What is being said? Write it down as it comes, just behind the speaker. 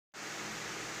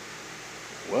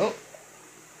Well,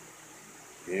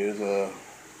 here's a.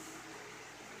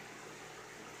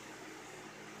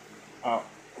 Uh,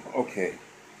 okay,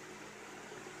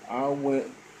 I went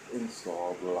and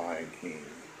saw The Lion King.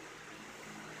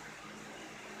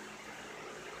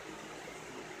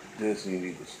 Disney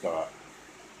need to stop.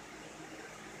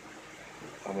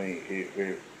 I mean,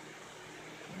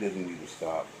 Disney need to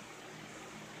stop.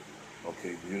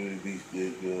 Okay, Beauty and the Beast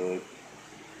did good.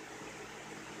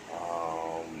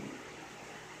 Um,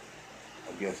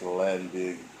 I guess Aladdin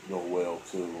did go well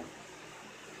too.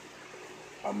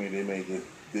 I mean, they made this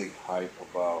big hype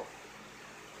about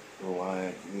The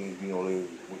Lion King.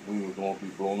 We were going to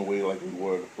be blown away like we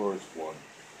were the first one,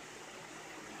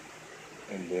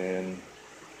 and then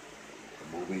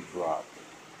the movie dropped.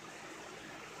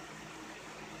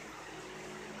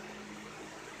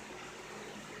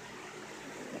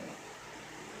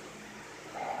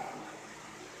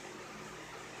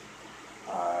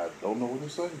 I don't know what to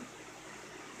say.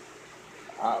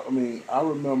 I mean, I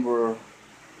remember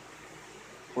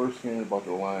first hearing about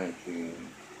the Lion King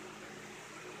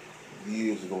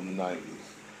years ago in the '90s.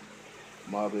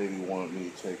 My baby wanted me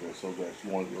to take her so bad. She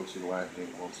wanted to go see the Lion King,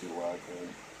 go see the Lion King.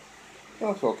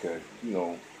 That's okay, you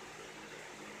know.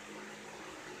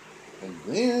 And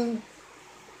then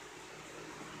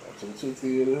I took her to the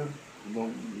theater.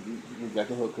 We got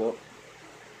the hookup.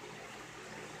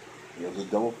 It was a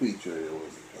double feature. It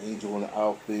was Angel in the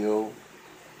Outfield,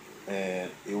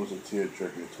 and it was a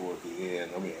tearjerker towards the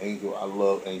end. I mean, Angel. I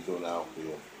love Angel in the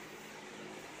Outfield.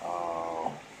 Uh,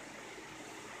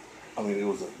 I mean, that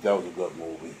was a good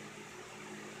movie,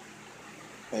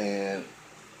 and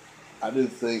I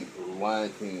didn't think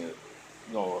Lion King,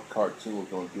 a cartoon was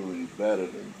going to do any better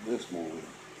than this movie.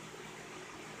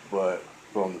 But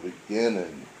from the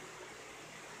beginning,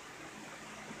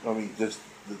 I mean, just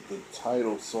the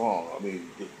title song, I mean,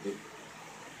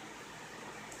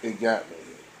 it got me.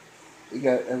 It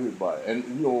got everybody. And,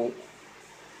 I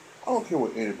don't care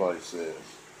what anybody says.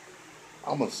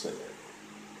 I'm going to say it.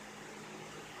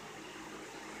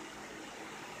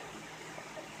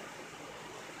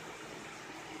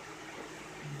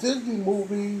 Disney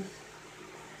movies,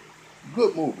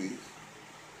 good movies,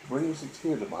 brings a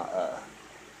tear to my eye.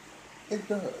 It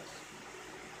does.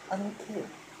 I don't care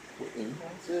what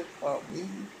anybody says about me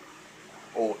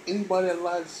or anybody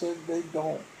alive says they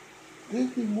don't.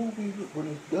 Disney movies, when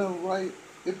it's done right,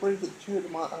 it brings a tear to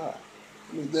my eye.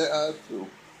 I mean, their eyes too.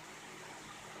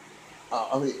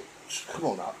 I mean, come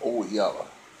on now, Old Yeller.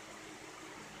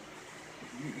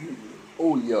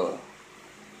 Old Yeller.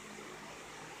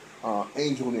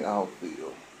 Angel in the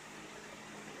Outfield.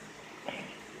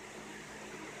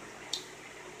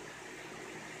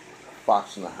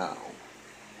 Fox and the Hound.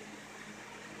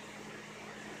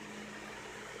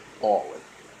 All of it.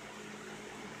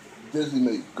 Disney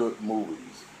made good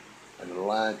movies, and The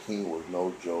Lion King was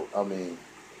no joke. I mean,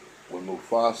 when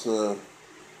Mufasa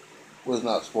was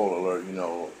not spoiler alert,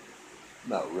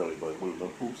 not really, but when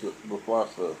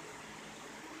Mufasa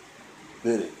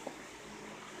did it,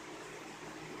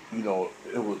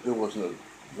 it wasn't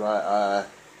a dry eye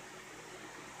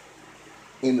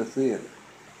in the theater,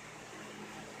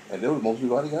 and there was mostly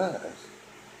a lot of guys,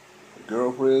 the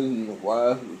girlfriends and the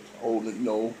wives was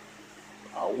holding,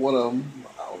 I want them,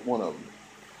 I want them.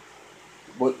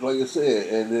 But like I said,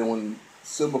 and then when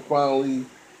Simba finally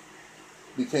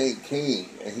became king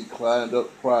and he climbed up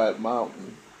Pride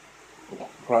Mountain,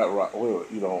 Pride Rock,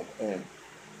 whatever, and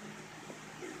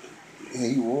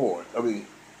he roared. I mean,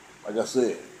 like I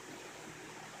said,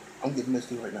 I'm getting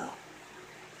misty right now.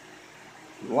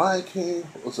 Lion King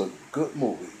was a good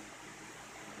movie.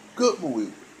 Good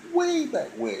movie. Way back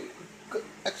when. Good,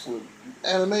 excellent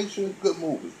animation, good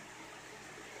movie.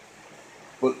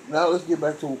 But now let's get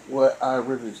back to what I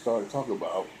originally started talking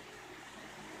about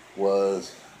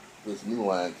was this new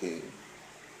Lion King.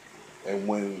 And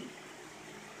when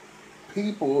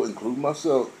people, including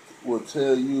myself, will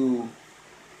tell you,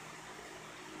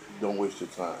 don't waste your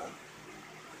time.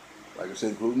 Like I said,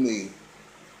 including me,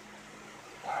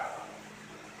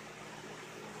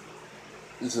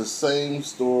 it's the same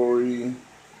story,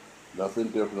 nothing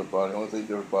different about it. The only thing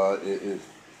different about it is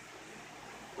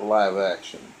live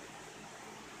action.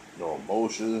 No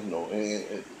emotions, no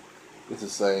anything. It's the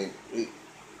same. It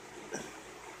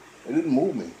didn't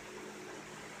move me.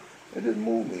 It didn't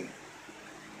move me.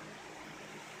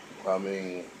 I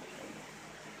mean,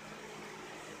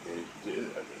 they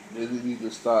didn't need to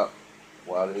stop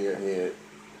while they're ahead.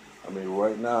 I mean,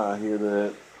 right now I hear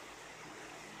that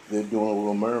they're doing a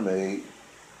Little Mermaid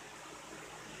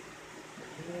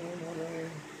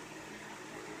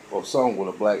or song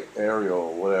with a black Ariel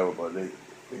or whatever, but they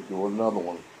do another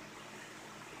one.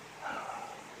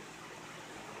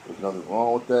 There's nothing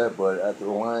wrong with that, but after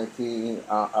the Lion King,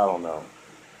 I don't know.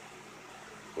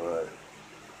 But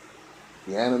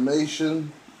the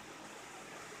animation,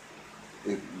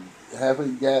 if you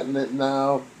haven't gotten it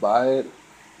now, buy it.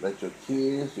 Let your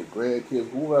kids, your grandkids,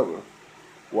 whoever,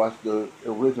 watch the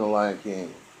original Lion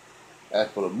King. As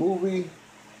for the movie,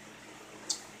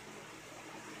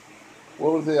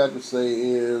 one other thing I could say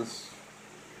is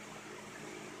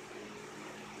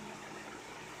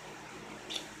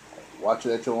watch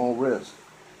it at your own risk.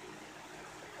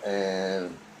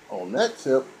 And on that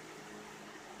tip,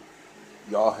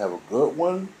 y'all have a good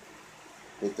one.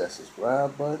 Hit that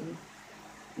subscribe button.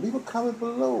 Leave a comment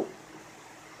below.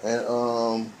 And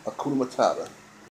Akuna Matata.